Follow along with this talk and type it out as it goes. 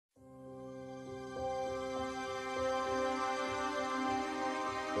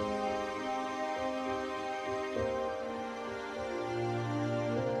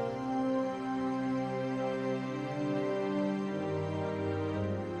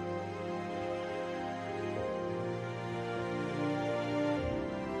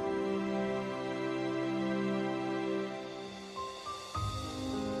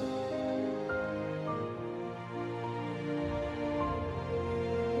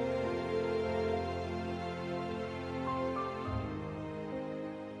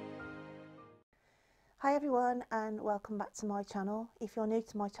Hi everyone, and welcome back to my channel. If you're new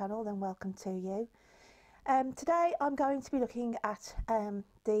to my channel, then welcome to you. Today I'm going to be looking at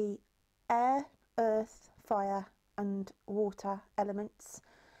the air, earth, fire and water elements,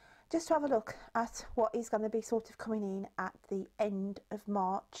 just to have a look at what is going to be sort of coming in at the end of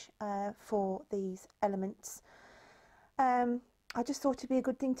March for these elements. I just thought it'd be a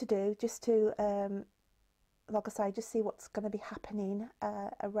good thing to do, just to like I say, just see what's going to be happening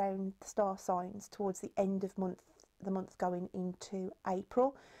around the star signs towards the end of the month going into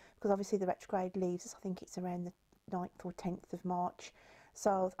April, because obviously the retrograde leaves us, I think it's around the 9th or 10th of March,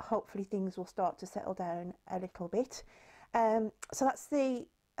 so hopefully things will start to settle down a little bit. So that's the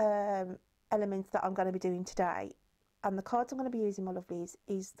elements that I'm going to be doing today, and the cards I'm going to be using, my lovelies,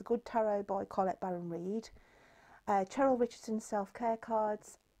 is the Good Tarot by Colette Baron Reid, Cheryl Richardson Self-Care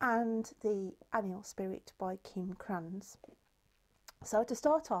cards, and the Annual Spirit by Kim Kranz. So to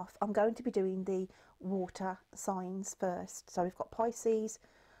start off, I'm going to be doing the water signs first. So we've got Pisces,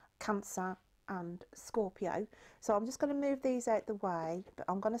 Cancer and Scorpio. So I'm just going to move these out the way, but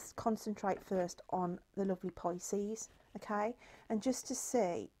I'm going to concentrate first on the lovely Pisces, okay? And just to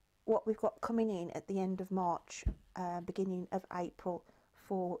see what we've got coming in at the end of March, beginning of April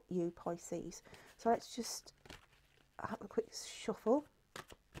for you Pisces. So let's just have a quick shuffle.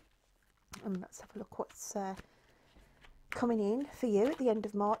 And let's have a look what's coming in for you at the end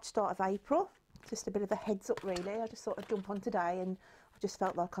of March, start of April. Just a bit of a heads up really. I just thought I'd jump on today, and I just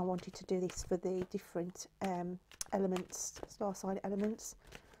felt like I wanted to do this for the different elements, star sign elements.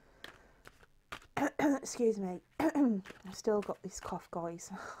 Excuse me. I've still got this cough, guys.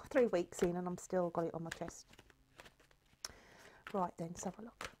 3 weeks in and I'm still got it on my chest. Right then, let's have a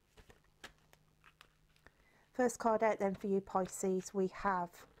look. First card out then for you Pisces, we have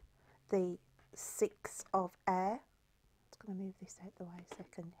the Six of Air. I'm just going to move this out the way a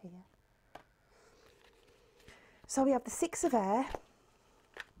second here. So we have the Six of Air.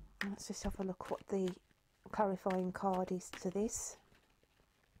 Let's just have a look what the clarifying card is to this.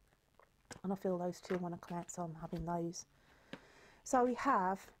 And I feel those two want to come out, so I'm having those. So we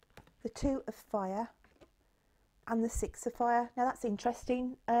have the Two of Fire and the Six of Fire. Now that's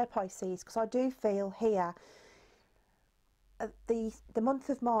interesting, Pisces, because I do feel here the month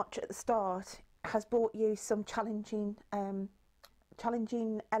of March at the start has brought you some challenging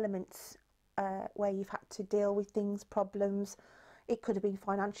elements where you've had to deal with things, problems. It could have been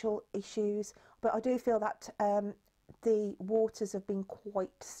financial issues, but I do feel that the waters have been quite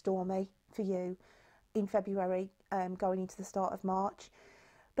stormy for you in February, going into the start of March.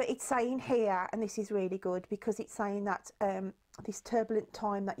 But it's saying here, and this is really good, because it's saying that this turbulent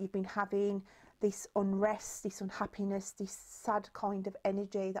time that you've been having, this unrest, this unhappiness, this sad kind of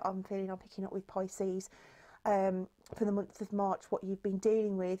energy that I'm feeling, I'm picking up with Pisces for the month of March, what you've been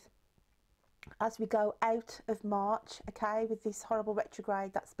dealing with. As we go out of March, okay, with this horrible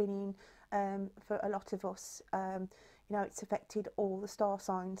retrograde that's been in for a lot of us, you know, it's affected all the star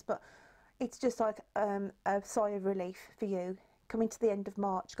signs, but it's just like a sigh of relief for you. Coming to the end of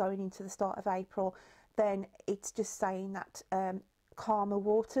March, going into the start of April, then it's just saying that calmer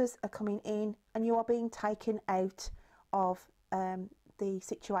waters are coming in and you are being taken out of the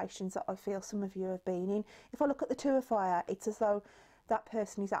situations that I feel some of you have been in. If I look at the Two of Fire, it's as though that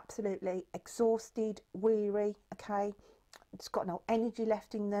person is absolutely exhausted, weary, okay, it's got no energy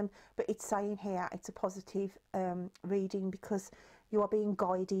left in them, but it's saying here it's a positive reading, because you are being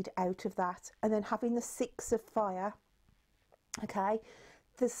guided out of that. And then having the Six of Fire, okay,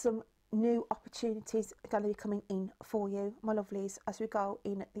 there's some new opportunities going to be coming in for you, my lovelies, as we go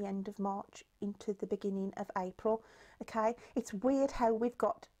in at the end of March into the beginning of April. Okay, it's weird how we've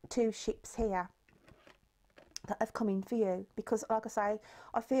got two ships here that have come in for you, because like I say,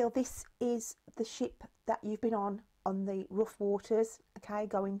 I feel this is the ship that you've been on the rough waters, okay,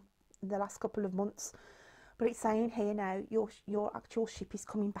 going the last couple of months. But it's saying here now your actual ship is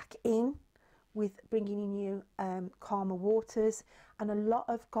coming back in, with bringing in you calmer waters and a lot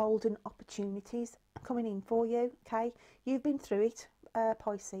of golden opportunities coming in for you. Okay, you've been through it,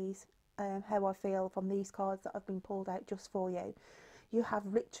 Pisces, how I feel from these cards that have been pulled out just for you. You have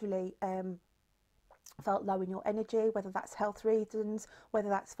literally felt low in your energy, whether that's health reasons, whether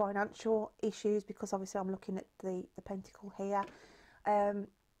that's financial issues, because obviously I'm looking at the pentacle here.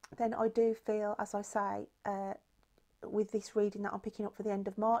 Then I do feel, as I say, with this reading that I'm picking up for the end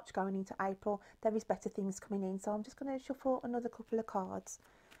of March going into April, there is better things coming in. So I'm just going to shuffle another couple of cards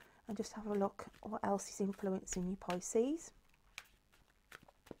and just have a look what else is influencing you Pisces.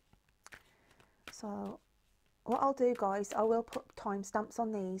 So what I'll do, guys, I will put timestamps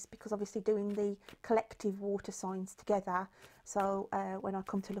on these because obviously doing the collective water signs together, so when I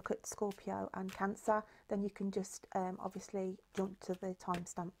come to look at Scorpio and Cancer, then you can just obviously jump to the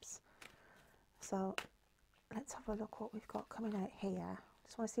timestamps. So let's have a look what we've got coming out here.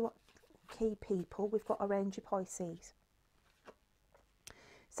 Just want to see what key people we've got around your Pisces.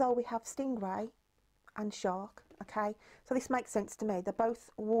 So we have Stingray and Shark, okay, so this makes sense to me. They're both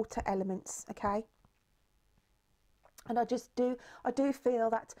water elements, okay. And I do feel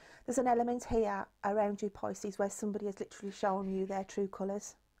that there's an element here around you, Pisces, where somebody has literally shown you their true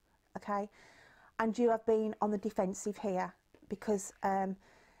colours, okay? And you have been on the defensive here because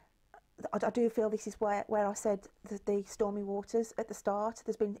I do feel this is where I said the stormy waters at the start.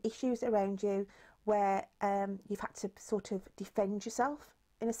 There's been issues around you where you've had to sort of defend yourself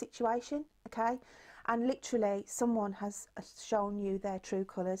in a situation, okay? And literally someone has shown you their true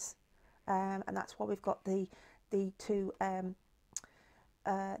colours, and that's why we've got the two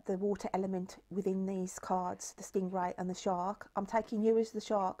the water element within these cards, the Stingray and the Shark. I'm taking you as the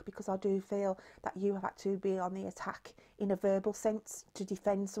Shark because I do feel that you have had to be on the attack in a verbal sense to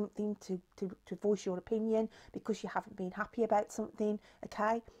defend something, to voice your opinion because you haven't been happy about something,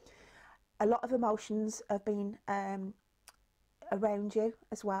 okay? A lot of emotions have been around you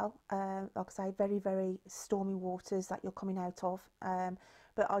as well, like I say, very, very stormy waters that you're coming out of,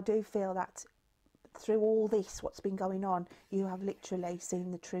 but I do feel that through all this, what's been going on, you have literally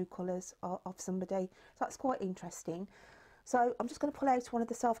seen the true colours of somebody. So that's quite interesting. So I'm just going to pull out one of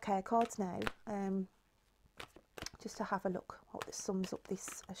the self-care cards now, just to have a look what this sums up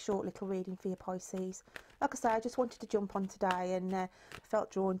this short little reading for your Pisces. Like I say, I just wanted to jump on today and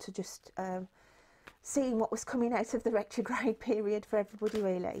felt drawn to just seeing what was coming out of the retrograde period for everybody,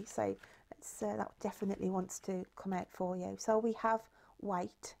 really. So that definitely wants to come out for you. So we have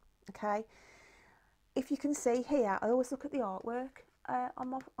Wait, okay. If you can see here, I always look at the artwork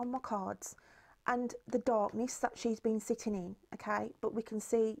on my cards and the darkness that she's been sitting in, okay, but we can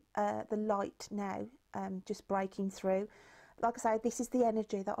see the light now just breaking through. Like I say, this is the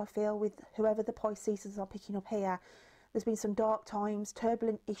energy that I feel with whoever the Pisces are picking up here. There's been some dark times,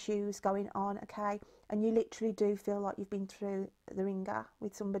 turbulent issues going on, okay, and you literally do feel like you've been through the ringer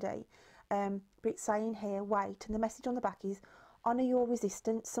with somebody, but it's saying here, wait, and the message on the back is, honour your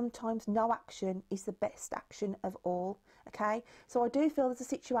resistance. Sometimes no action is the best action of all, okay? So I do feel there's a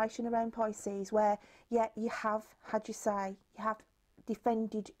situation around Pisces where, yeah, you have had your say, you have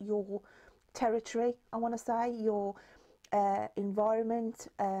defended your territory, I want to say, your environment,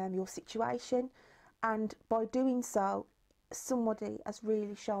 your situation, and by doing so, somebody has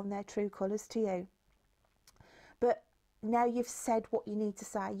really shown their true colours to you. But now you've said what you need to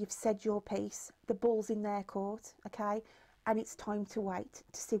say, you've said your piece, the ball's in their court, okay? And it's time to wait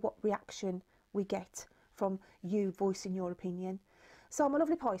to see what reaction we get from you voicing your opinion. So my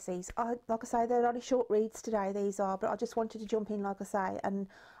lovely Pisces, like I say, they're only short reads today, these are, but I just wanted to jump in, like I say, and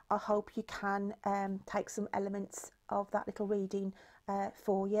I hope you can take some elements of that little reading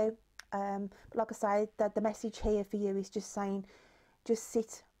for you. But like I say, the message here for you is just saying, just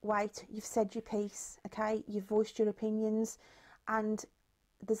sit, wait, you've said your piece, okay, you've voiced your opinions, and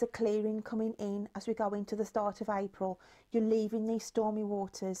there's a clearing coming in as we go into the start of April. You're leaving these stormy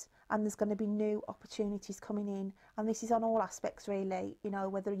waters and there's going to be new opportunities coming in, and this is on all aspects really, you know,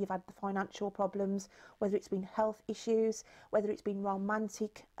 whether you've had the financial problems, whether it's been health issues, whether it's been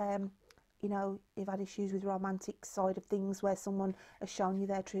romantic, you know, you've had issues with romantic side of things where someone has shown you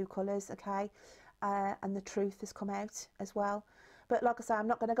their true colours, okay, and the truth has come out as well. But like I say, I'm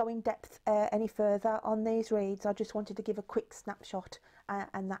not going to go in depth any further on these reads. I just wanted to give a quick snapshot,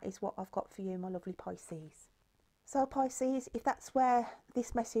 and that is what I've got for you, my lovely Pisces. So Pisces, if that's where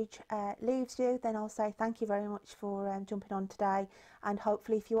this message leaves you, then I'll say thank you very much for jumping on today. And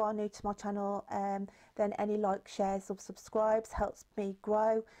hopefully if you are new to my channel, then any likes, shares or subscribes helps me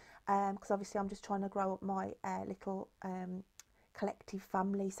grow, because obviously I'm just trying to grow up my little collective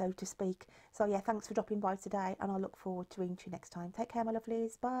family, so to speak. So yeah, thanks for dropping by today, and I look forward to reading to you next time. Take care, my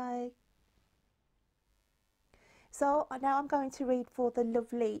lovelies. Bye. So now I'm going to read for the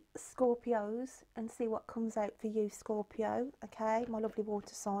lovely Scorpios and see what comes out for you, Scorpio. Okay, my lovely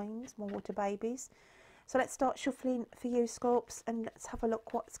water signs, my water babies. So let's start shuffling for you, Scorps, and let's have a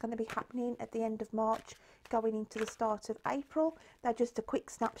look what's going to be happening at the end of March going into the start of April. Now just a quick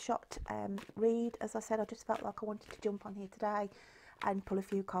snapshot read. As I said, I just felt like I wanted to jump on here today and pull a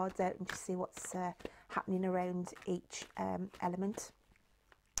few cards out and just see what's happening around each element.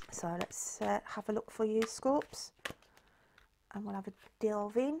 So let's have a look for you, Scorps, and we'll have a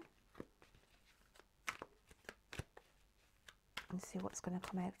delve in and see what's going to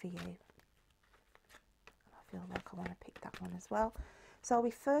come out for you. feel like I want to pick that one as well. So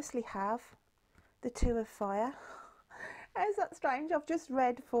we firstly have the Two of Fire. Is that strange? I've just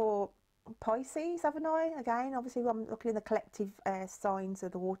read for Pisces, haven't I? Again, obviously I'm looking at the collective signs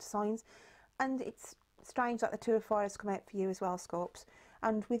of the water signs, and it's strange that the Two of Fire has come out for you as well, Scorps.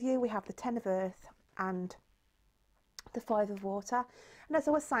 And with you we have the Ten of Earth and the Five of Water. And as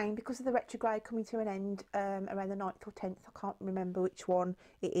I was saying, because of the retrograde coming to an end around the 9th or 10th, I can't remember which one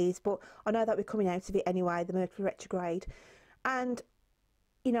it is, but I know that we're coming out of it anyway, the Mercury retrograde. And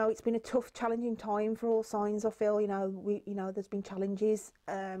you know, it's been a tough, challenging time for all signs. I feel, you know, there's been challenges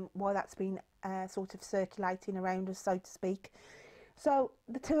while that's been sort of circulating around us, so to speak. So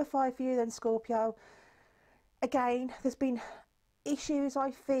the Two of Fire for you then, Scorpio. Again, there's been issues, I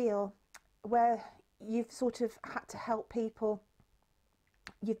feel, where you've sort of had to help people.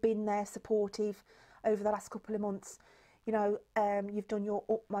 You've been there supportive over the last couple of months. You know, you've done your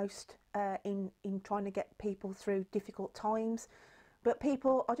utmost in trying to get people through difficult times. But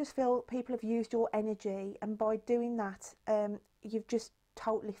people, I just feel people have used your energy, and by doing that, you've just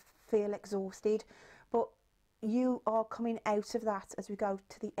totally feel exhausted. But you are coming out of that as we go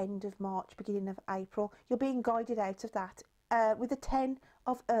to the end of March, beginning of April. You're being guided out of that. With the 10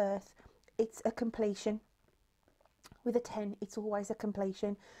 of Earth, it's a completion. With a 10, it's always a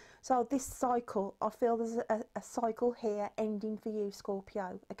completion. So this cycle, I feel there's a cycle here ending for you,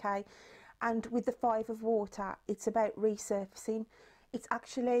 Scorpio, okay? And with the Five of Water, it's about resurfacing. It's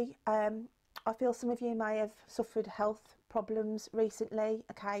actually, I feel some of you may have suffered health problems recently,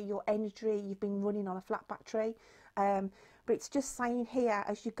 okay? Your energy, you've been running on a flat battery. But it's just saying here,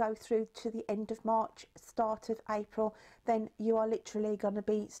 as you go through to the end of March, start of April, then you are literally going to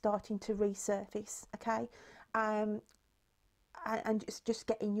be starting to resurface, okay? And it's just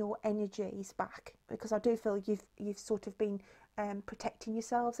getting your energies back, because I do feel you've sort of been protecting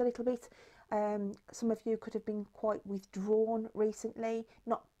yourselves a little bit. Some of you could have been quite withdrawn recently,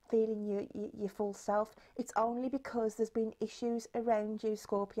 not feeling your full self. It's only because there's been issues around you,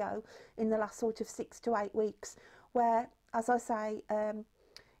 Scorpio, in the last sort of 6 to 8 weeks, where, as I say,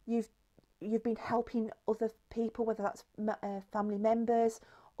 you've been helping other people, whether that's family members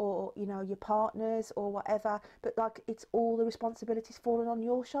or, you know, your partners or whatever, but like it's all the responsibilities falling on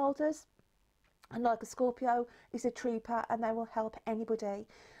your shoulders. And like a Scorpio is a trooper, and they will help anybody.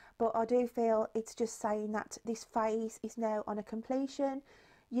 But I do feel it's just saying that this phase is now on a completion.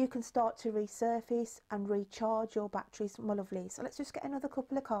 You can start to resurface and recharge your batteries, my lovely. So let's just get another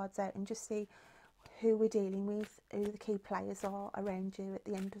couple of cards out and just see who we're dealing with, who the key players are around you at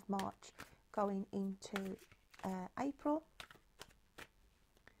the end of March going into April.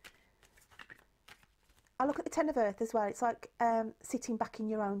 I look at the Ten of Earth as well. It's like sitting back in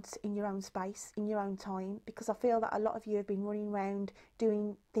your own space, in your own time, because I feel that a lot of you have been running around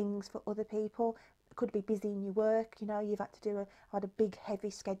doing things for other people. It could be busy in your work, you know, you've had to had a big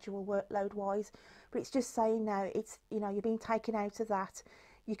heavy schedule workload wise, but it's just saying now, it's, you know, you're being taken out of that.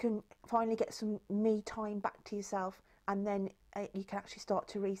 You can finally get some me time back to yourself, and then you can actually start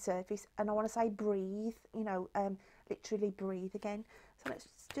to resurface. And I want to say breathe, you know, literally breathe again. So let's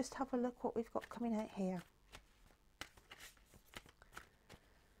just have a look what we've got coming out here.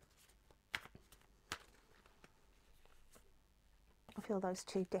 I feel those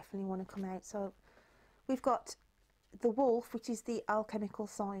two definitely want to come out. So we've got the wolf, which is the alchemical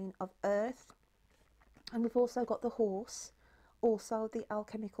sign of Earth, and we've also got the horse, also the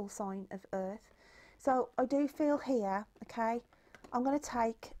alchemical sign of Earth. So I do feel here, okay, I'm going to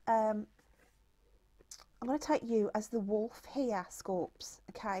take you as the wolf here, Scorps,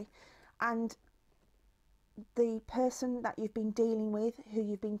 okay, and the person that you've been dealing with, who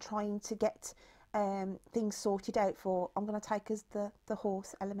you've been trying to get things sorted out for, I'm going to take as the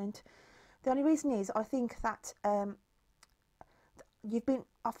horse element. The only reason is I think that I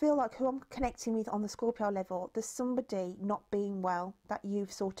feel like who I'm connecting with on the Scorpio level, there's somebody not being well that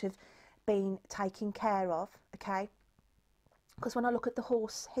you've sort of been taking care of, okay? Because when I look at the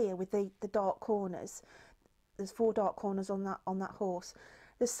horse here with the dark corners, there's 4 dark corners on that horse.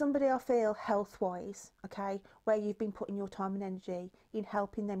 There's somebody I feel health-wise, okay, where you've been putting your time and energy in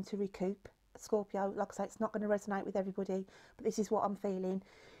helping them to recoup. Scorpio, like I say, it's not going to resonate with everybody, but this is what I'm feeling.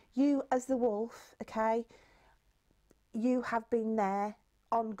 You as the wolf, okay, you have been there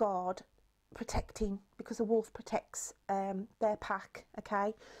on guard, protecting, because a wolf protects their pack,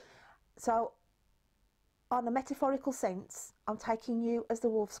 okay? So on a metaphorical sense, I'm taking you as the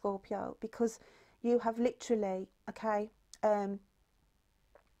wolf, Scorpio, because you have literally, okay,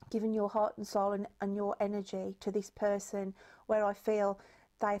 given your heart and soul and your energy to this person, where I feel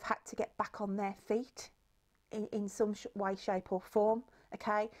they've had to get back on their feet in some way, shape or form,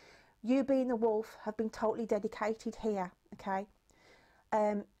 okay? You being the wolf have been totally dedicated here, okay?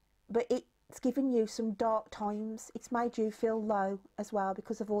 But it's given you some dark times. It's made you feel low as well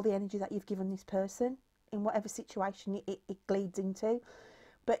because of all the energy that you've given this person in whatever situation it bleeds into.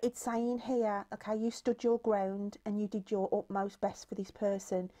 But it's saying here, okay, you stood your ground and you did your utmost best for this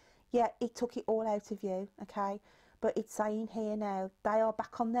person. Yeah, it took it all out of you, okay? But it's saying here now, they are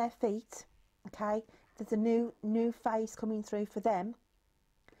back on their feet, okay? There's a new phase coming through for them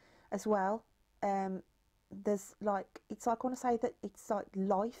as well. There's like, it's like, I want to say that it's like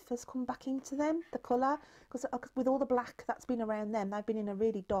life has come back into them, the colour, because with all the black that's been around them, they've been in a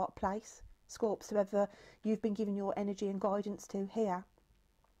really dark place. Scorps, whoever you've been giving your energy and guidance to here,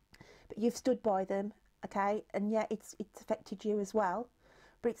 but you've stood by them, okay, and yeah, it's affected you as well,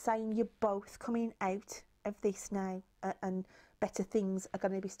 but it's saying you're both coming out of this now, and better things are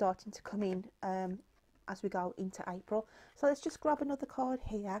going to be starting to come in as we go into April. So let's just grab another card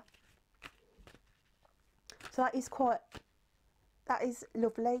here. So that is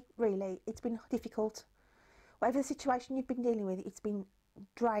lovely, really. It's been difficult. Whatever the situation you've been dealing with, it's been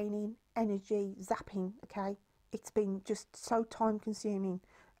draining, energy, zapping, okay? It's been just so time consuming.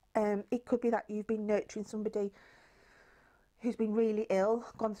 It could be that you've been nurturing somebody who's been really ill,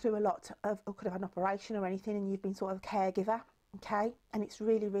 gone through a lot of, or could have had an operation or anything, and you've been sort of a caregiver, okay? And it's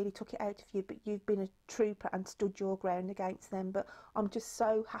really, really took it out of you, but you've been a trooper and stood your ground against them. But I'm just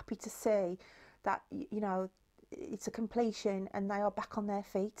so happy to see that, you know, it's a completion and they are back on their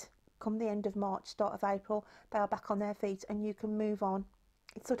feet. Come the end of March, start of April, they are back on their feet and you can move on.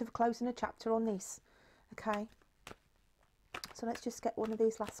 It's sort of closing a chapter on this, okay? So let's just get one of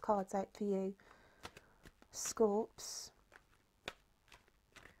these last cards out for you, Scorps.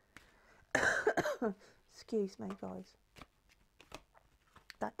 Excuse me, guys.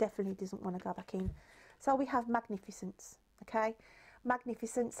 That definitely doesn't want to go back in. So we have magnificence, okay?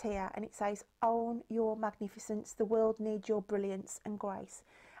 Magnificence here, and it says, own your magnificence. The world needs your brilliance and grace.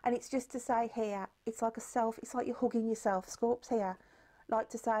 And it's just to say here, it's like it's like you're hugging yourself, Scorps here. Like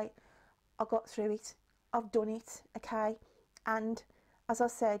to say, I got through it. I've done it, okay? And as I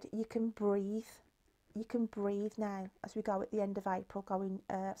said, you can breathe. You can breathe now as we go at the end of April,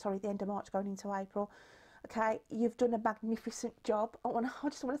 the end of March going into April. Okay, you've done a magnificent job. I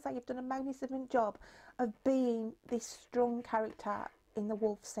just want to say you've done a magnificent job of being this strong character in the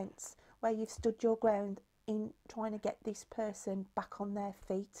wolf sense, where you've stood your ground in trying to get this person back on their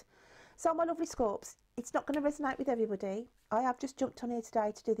feet. So my lovely Scorps, it's not going to resonate with everybody. I have just jumped on here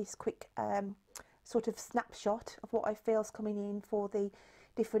today to do this quick sort of snapshot of what I feel is coming in for the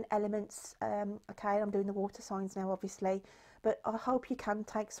different elements. Okay, I'm doing the water signs now, obviously, but I hope you can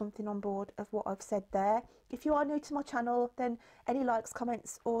take something on board of what I've said there. If you are new to my channel, then any likes,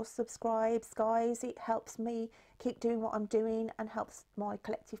 comments or subscribes, guys, it helps me keep doing what I'm doing and helps my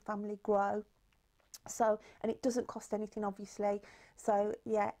collective family grow. So, and it doesn't cost anything, obviously, so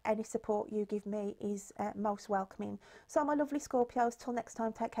yeah, any support you give me is most welcoming. So my lovely Scorpios, till next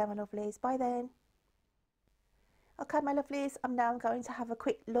time, take care, my lovelies. Bye then. Okay, my lovelies, I'm now going to have a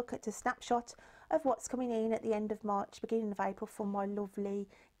quick look at a snapshot of what's coming in at the end of March, beginning of April for my lovely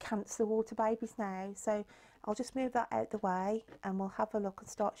Cancer water babies now. So I'll just move that out the way and we'll have a look and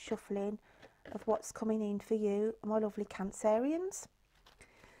start shuffling of what's coming in for you, my lovely Cancerians.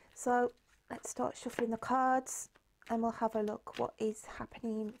 So let's start shuffling the cards and we'll have a look what is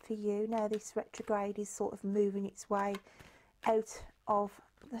happening for you. Now this retrograde is sort of moving its way out of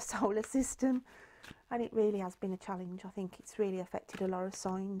the solar system. And it really has been a challenge. I think it's really affected a lot of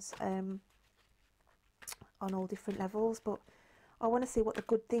signs on all different levels. But I want to see what the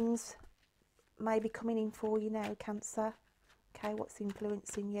good things may be coming in for you now, Cancer. Okay, what's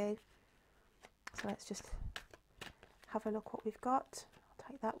influencing you? So let's just have a look what we've got. I'll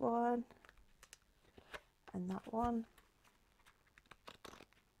take that one. And that one.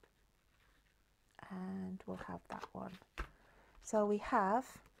 And we'll have that one. So we have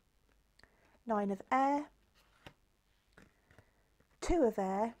 9 of air, 2 of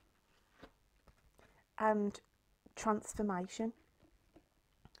air, and transformation.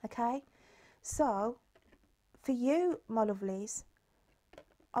 Okay, so for you, my lovelies,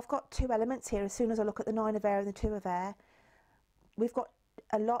 I've got 2 elements here. As soon as I look at the 9 of air and the 2 of air, we've got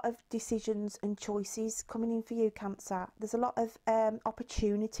a lot of decisions and choices coming in for you, Cancer. There's a lot of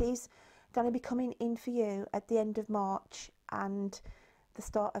opportunities going to be coming in for you at the end of March and the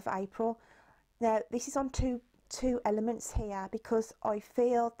start of April. Now, this is on two elements here because I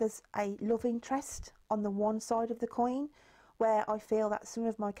feel there's a love interest on the one side of the coin where I feel that some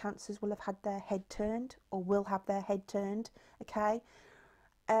of my Cancers will have had their head turned or will have their head turned, okay?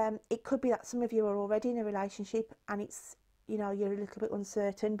 It could be that some of you are already in a relationship and it's, you know, you're a little bit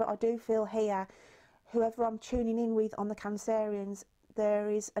uncertain, but I do feel here, whoever I'm tuning in with on the Cancerians, there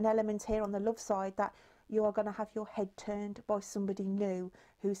is an element here on the love side that you are going to have your head turned by somebody new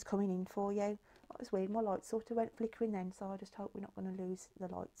who's coming in for you. That was weird, my light sort of went flickering then, so I just hope we're not going to lose the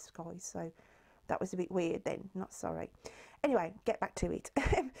lights, guys. So that was a bit weird then, not sorry. Anyway, get back to it.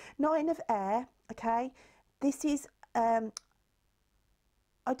 Nine of Air, okay, this is I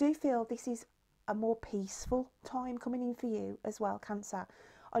do feel this is a more peaceful time coming in for you as well, Cancer.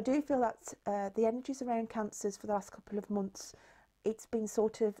 I do feel that the energies around Cancers for the last couple of months, it's been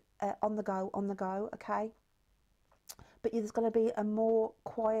sort of on the go, okay? But there's going to be a more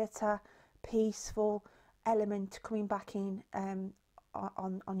quieter, peaceful element coming back in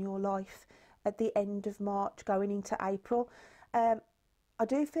on your life at the end of March, going into April. I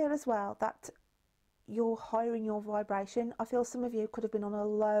do feel as well that you're hiring your vibration. I feel some of you could have been on a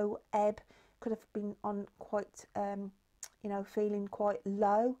low ebb, could have been on quite, you know, feeling quite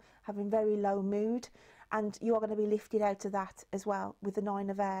low, having very low mood, and you are going to be lifted out of that as well with the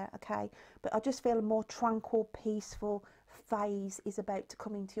Nine of Air, okay? But I just feel a more tranquil, peaceful phase is about to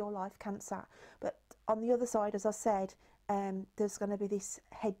come into your life, Cancer. But on the other side, as I said, there's going to be this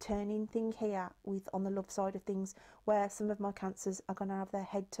head turning thing here with on the love side of things, where some of my Cancers are going to have their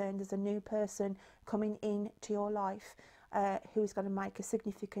head turned. There's a new person coming in to your life who's going to make a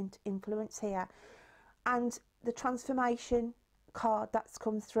significant influence here. And the transformation card that's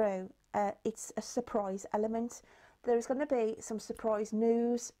come through, it's a surprise element. There's going to be some surprise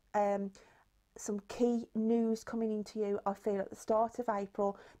news, some key news coming into you, I feel, at the start of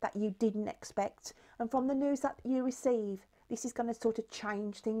April that you didn't expect. And from the news that you receive, this is going to sort of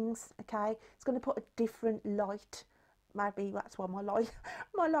change things, okay? It's going to put a different light. Maybe that's why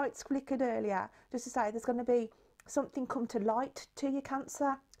my lights flickered earlier, just to say there's going to be something come to light to your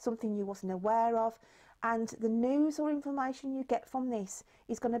Cancer, something you wasn't aware of, and the news or information you get from this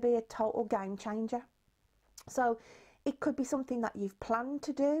is going to be a total game changer. So it could be something that you've planned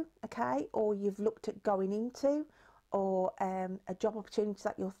to do, okay, or you've looked at going into, or a job opportunity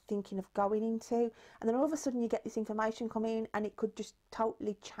that you're thinking of going into, and then all of a sudden you get this information come in and it could just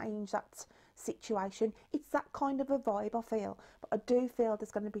totally change that situation. It's that kind of a vibe, I feel. But I do feel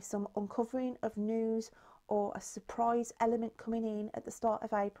there's going to be some uncovering of news or a surprise element coming in at the start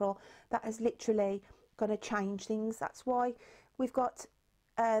of April that is literally going to change things. That's why we've got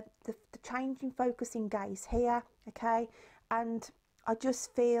the change in focus in gaze here, okay? And I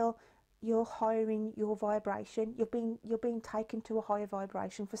just feel you're hiring your vibration. You're being taken to a higher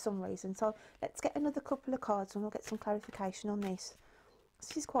vibration for some reason. So let's get another couple of cards and we'll get some clarification on this.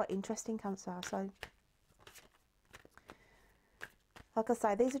 This is quite interesting, Cancer. So like I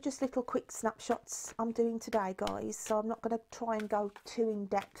say, these are just little quick snapshots I'm doing today, guys. So I'm not going to try and go too in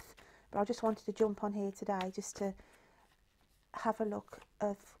depth, but I just wanted to jump on here today just to have a look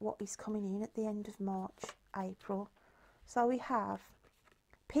of what is coming in at the end of March, April. So we have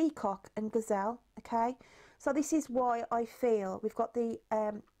Peacock and Gazelle, okay? So this is why I feel we've got the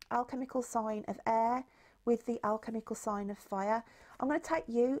alchemical sign of air with the alchemical sign of fire. I'm going to take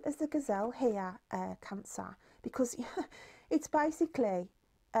you as the Gazelle here, Cancer, because it's basically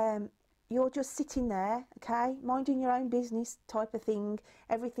you're just sitting there, okay, minding your own business type of thing.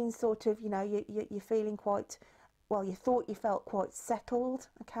 Everything's sort of, you know, you're feeling quite, well, you thought you felt quite settled,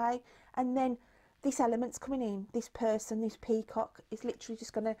 okay, and then this element's coming in, this person, this peacock is literally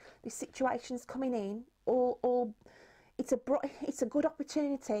just going to, this situation's coming in, all it's a good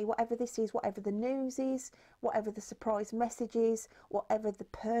opportunity, whatever this is, whatever the news is, whatever the surprise message is, whatever the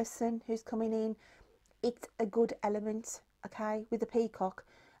person who's coming in, it's a good element, okay, with the peacock.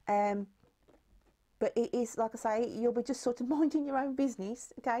 But it is, like I say, you'll be just sort of minding your own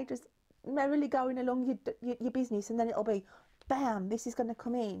business, okay, just merrily going along your business, and then it'll be, bam, this is going to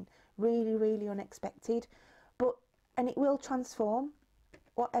come in really, really unexpected. And it will transform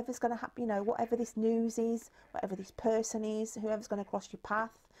whatever's going to happen, you know, whatever this news is, whatever this person is, whoever's going to cross your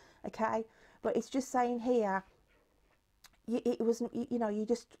path, okay? But it's just saying here, it wasn't, you know, you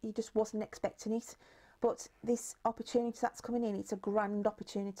just wasn't expecting it. But this opportunity that's coming in, it's a grand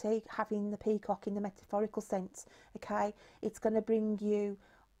opportunity, having the peacock in the metaphorical sense, okay? It's going to bring you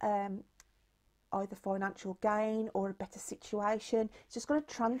either financial gain or a better situation. It's just going to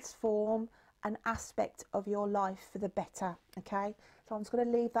transform an aspect of your life for the better, okay? So I'm just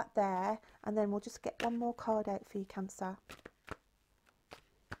going to leave that there, and then we'll just get one more card out for you, Cancer.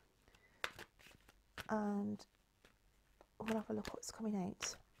 And we'll have a look what's coming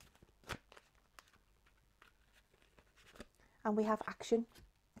out. And we have action,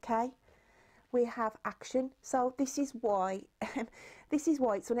 okay? We have action. So this is why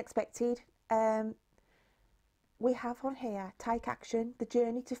it's unexpected. we have on here, take action. The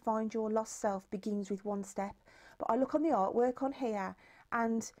journey to find your lost self begins with one step. But I look on the artwork on here,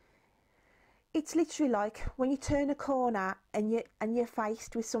 and it's literally like when you turn a corner and you're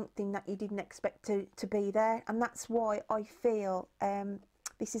faced with something that you didn't expect to be there. And that's why I feel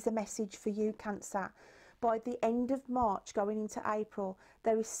this is a message for you, Cancer. By the end of March going into April,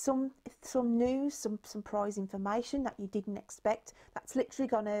 there is some news, some prize information that you didn't expect that's literally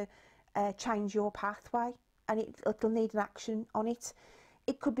going to change your pathway, and it'll need an action on it.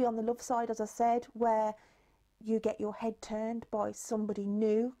 It could be on the love side, as I said, where you get your head turned by somebody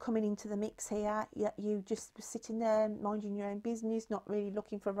new coming into the mix here. You just were sitting there minding your own business, not really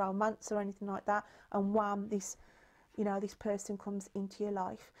looking for romance or anything like that, and wham, this, you know, this person comes into your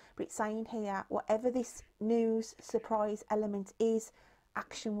life. But it's saying here, whatever this news surprise element is,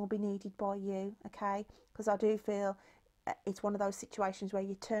 action will be needed by you, okay? Because I do feel it's one of those situations where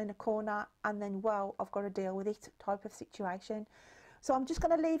you turn a corner and then, well, I've got to deal with it type of situation. So I'm just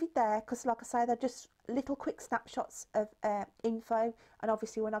going to leave it there, because like I say, they're just little quick snapshots of info, and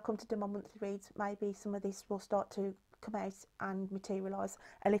obviously when I come to do my monthly reads, maybe some of this will start to come out and materialise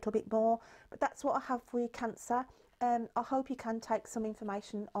a little bit more. But that's what I have for you, Cancer. I hope you can take some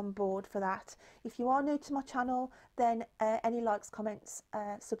information on board for that. If you are new to my channel, then any likes, comments,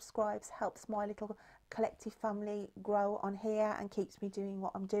 subscribes helps my little collective family grow on here and keeps me doing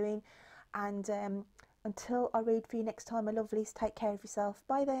what I'm doing. And until I read for you next time, my lovelies, take care of yourself.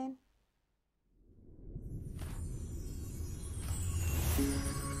 Bye then.